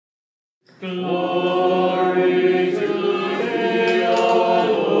Glory to thee, O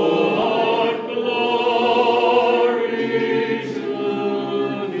Lord, glory to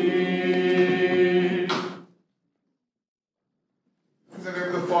thee. In the name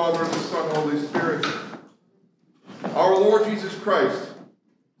of the Father, and the Son, and the Holy Spirit. Our Lord Jesus Christ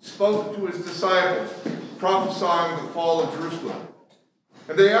spoke to his disciples, prophesying the fall of Jerusalem.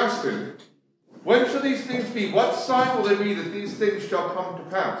 And they asked him, "When shall these things be? What sign will there be that these things shall come to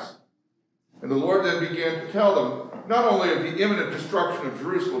pass?" And the Lord then began to tell them not only of the imminent destruction of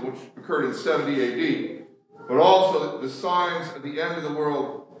Jerusalem, which occurred in 70 AD, but also the signs of the end of the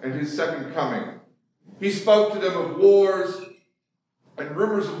world and his second coming. He spoke to them of wars and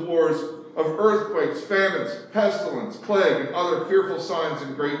rumors of wars, of earthquakes, famines, pestilence, plague, and other fearful sights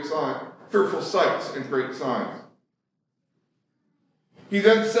and great signs. He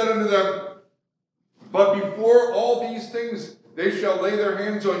then said unto them, "But before all these things they shall lay their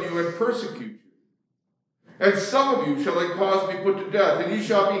hands on you and persecute you. And some of you shall they cause to be put to death, and ye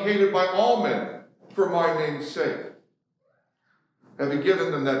shall be hated by all men for my name's sake." Having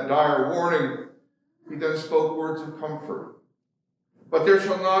given them that dire warning, he then spoke words of comfort. "But there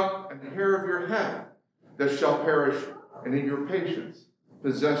shall not an hair of your head that shall perish, and in your patience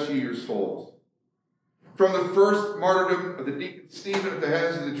possess ye your souls." From the first martyrdom of the deacon Stephen at the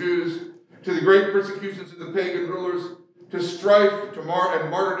hands of the Jews, to the great persecutions of the pagan rulers, to strife and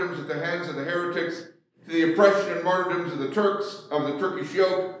martyrdoms at the hands of the heretics, to the oppression and martyrdoms of the Turks, of the Turkish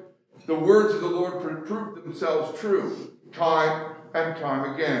yoke, the words of the Lord proved themselves true time and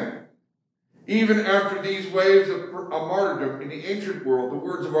time again. Even after these waves of martyrdom in the ancient world, the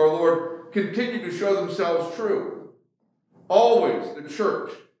words of our Lord continue to show themselves true. Always the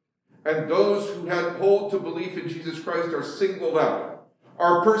church and those who had hold to belief in Jesus Christ are singled out,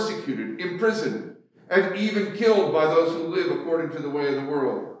 are persecuted, imprisoned, and even killed by those who live according to the way of the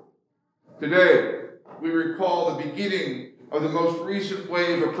world. Today, we recall the beginning of the most recent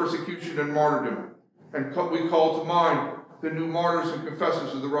wave of persecution and martyrdom, and we call to mind the new martyrs and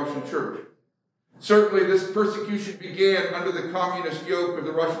confessors of the Russian church. Certainly, this persecution began under the communist yoke of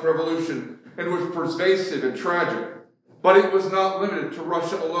the Russian Revolution and was pervasive and tragic. But it was not limited to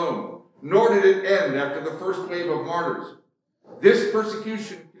Russia alone, nor did it end after the first wave of martyrs. This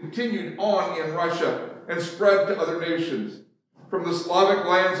persecution continued on in Russia and spread to other nations, from the Slavic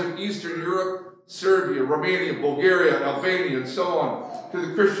lands of Eastern Europe, Serbia, Romania, Bulgaria, Albania, and so on, to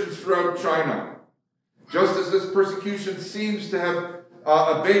the Christians throughout China. Just as this persecution seems to have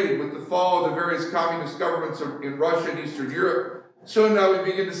abated with the fall of the various communist governments in Russia and Eastern Europe, so now we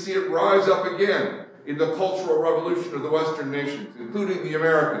begin to see it rise up again in the cultural revolution of the Western nations, including the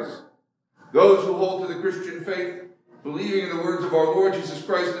Americas. Those who hold to the Christian faith, believing in the words of our Lord Jesus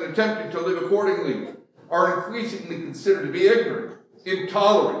Christ and attempting to live accordingly, are increasingly considered to be ignorant,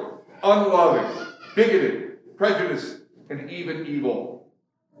 intolerant, unloving, bigoted, prejudiced, and even evil.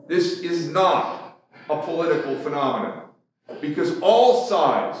 This is not a political phenomenon, because all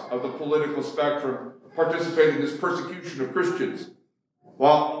sides of the political spectrum participate in this persecution of Christians,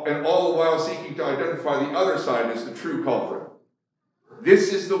 all the while seeking to identify the other side as the true culprit.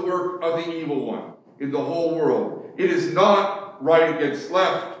 This is the work of the evil one in the whole world. It is not right against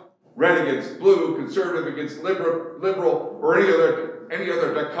left, red against blue, conservative against liberal, or any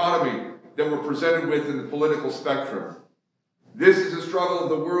other dichotomy that we're presented with in the political spectrum. This is a struggle of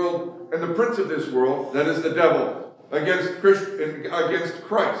the world and the prince of this world, that is the devil, against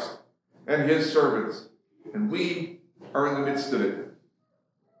Christ and his servants. And we are in the midst of it.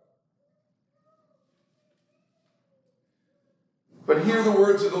 But hear the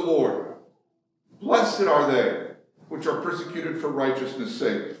words of the Lord. "Blessed are they which are persecuted for righteousness'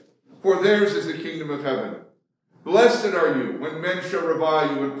 sake, for theirs is the kingdom of heaven. Blessed are you when men shall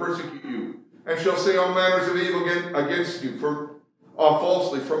revile you and persecute you, and shall say all manners of evil against you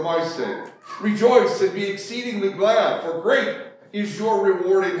falsely for my sake. Rejoice and be exceedingly glad, for great is your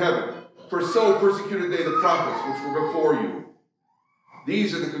reward in heaven. For so persecuted they the prophets which were before you."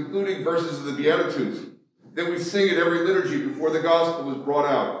 These are the concluding verses of the Beatitudes that we sing at every liturgy before the gospel is brought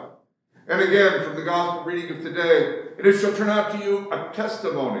out. And again, from the gospel reading of today, "And it shall turn out to you a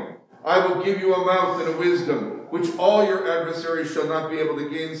testimony. I will give you a mouth and a wisdom, which all your adversaries shall not be able to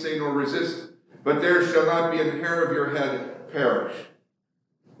gainsay nor resist, but there shall not be an hair of your head perish."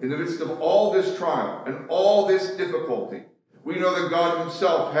 In the midst of all this trial and all this difficulty, we know that God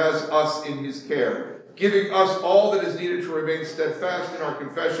himself has us in his care, giving us all that is needed to remain steadfast in our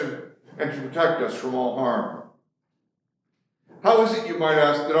confession and to protect us from all harm. How is it, you might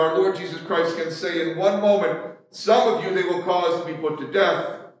ask, that our Lord Jesus Christ can say in one moment, "Some of you they will cause to be put to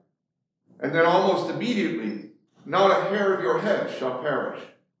death," and then almost immediately, "Not a hair of your head shall perish"?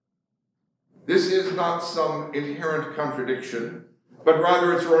 This is not some inherent contradiction, but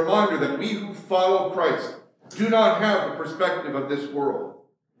rather it's a reminder that we who follow Christ do not have the perspective of this world.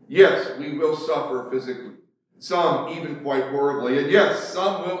 Yes, we will suffer physically, some even quite horribly, and yes,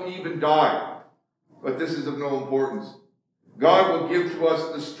 some will even die. But this is of no importance. God will give to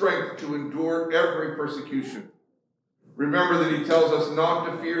us the strength to endure every persecution. Remember that he tells us not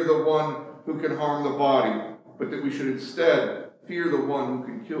to fear the one who can harm the body, but that we should instead fear the one who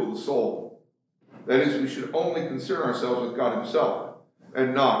can kill the soul. That is, we should only concern ourselves with God himself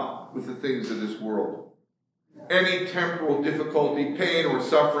and not with the things of this world. Any temporal difficulty, pain, or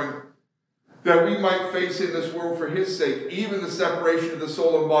suffering that we might face in this world for his sake, even the separation of the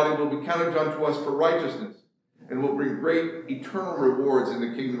soul and body, will be counted unto us for righteousness and will bring great eternal rewards in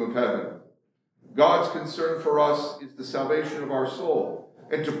the kingdom of heaven. God's concern for us is the salvation of our soul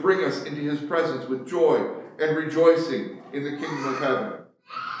and to bring us into his presence with joy and rejoicing in the kingdom of heaven.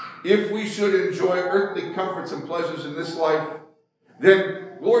 If we should enjoy earthly comforts and pleasures in this life,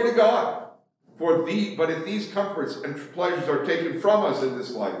 then glory to God. But if these comforts and pleasures are taken from us in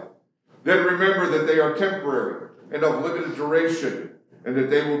this life, then remember that they are temporary and of limited duration, and that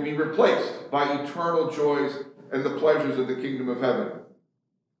they will be replaced by eternal joys and the pleasures of the kingdom of heaven.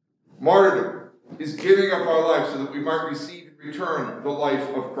 Martyrdom is giving up our life so that we might receive in return the life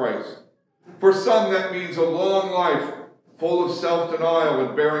of Christ. For some, that means a long life full of self-denial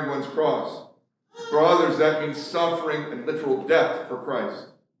and bearing one's cross. For others, that means suffering and literal death for Christ.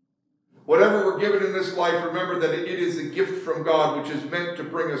 Whatever we're given in this life, remember that it is a gift from God which is meant to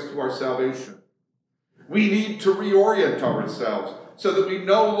bring us to our salvation. We need to reorient ourselves so that we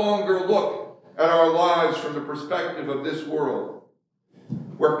no longer look at our lives from the perspective of this world,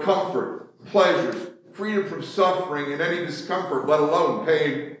 where comfort, pleasures, freedom from suffering and any discomfort, let alone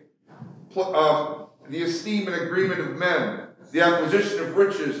pain, the esteem and agreement of men, the acquisition of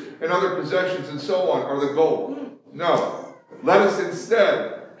riches and other possessions and so on are the goal. No. Let us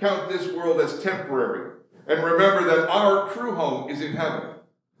instead count this world as temporary and remember that our true home is in heaven.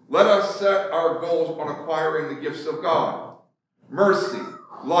 Let us set our goals on acquiring the gifts of God: mercy,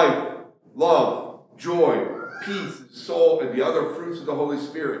 life, love, joy, peace, soul, and the other fruits of the Holy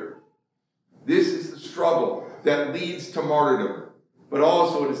Spirit. This is the struggle that leads to martyrdom, but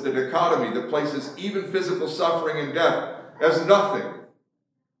also it is the dichotomy that places even physical suffering and death as nothing,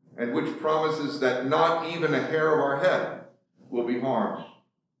 and which promises that not even a hair of our head will be harmed.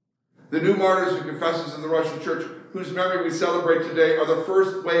 The new martyrs and confessors of the Russian Church, whose memory we celebrate today, are the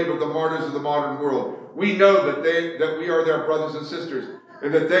first wave of the martyrs of the modern world. We know that we are their brothers and sisters,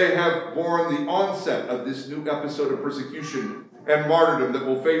 and that they have borne the onset of this new episode of persecution and martyrdom that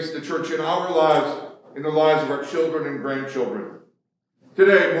will face the church in our lives, in the lives of our children and grandchildren.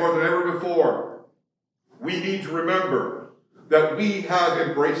 Today, more than ever before, we need to remember that we have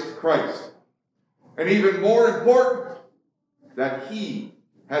embraced Christ. And even more important, that he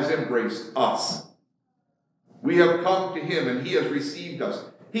has embraced us. We have come to him and he has received us.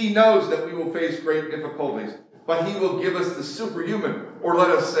 He knows that we will face great difficulties, but he will give us the superhuman, or let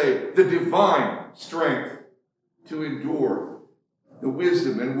us say, the divine strength to endure, the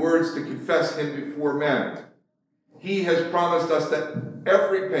wisdom and words to confess him before men. He has promised us that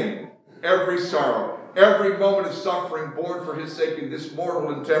every pain, every sorrow, every moment of suffering borne for his sake in this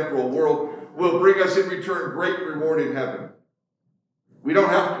mortal and temporal world will bring us in return great reward in heaven. We don't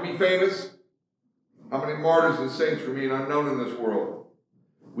have to be famous. How many martyrs and saints remain unknown in this world?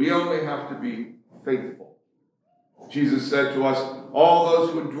 We only have to be faithful. Jesus said to us, all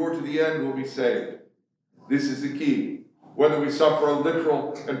those who endure to the end will be saved. This is the key. Whether we suffer a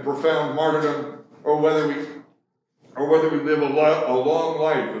literal and profound martyrdom, or whether we live a long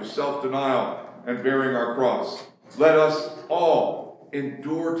life of self-denial and bearing our cross, let us all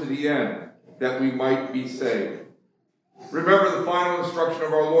endure to the end that we might be saved. Remember the final instruction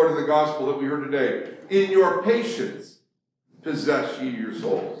of our Lord in the gospel that we heard today. In your patience, possess ye your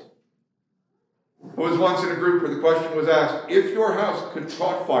souls. I was once in a group where the question was asked, if your house could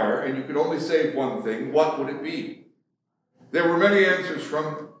caught fire and you could only save one thing, what would it be? There were many answers,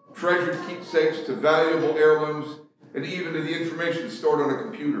 from treasured keepsakes to valuable heirlooms and even to the information stored on a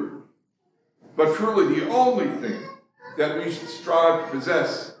computer. But truly the only thing that we should strive to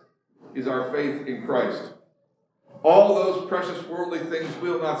possess is our faith in Christ. All those precious worldly things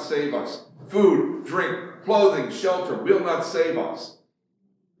will not save us. Food, drink, clothing, shelter will not save us.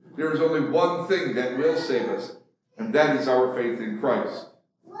 There is only one thing that will save us, and that is our faith in Christ.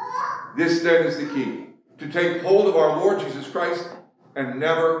 This then is the key: to take hold of our Lord Jesus Christ and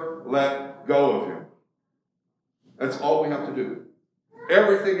never let go of him. That's all we have to do.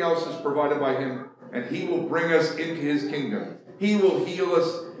 Everything else is provided by him, and he will bring us into his kingdom. He will heal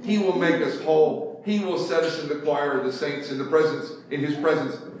us, He will make us whole. He will set us in the choir of the saints in his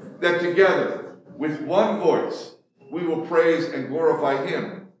presence, that together, with one voice, we will praise and glorify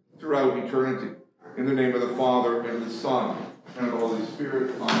him throughout eternity. In the name of the Father, and of the Son, and of the Holy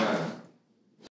Spirit. Amen.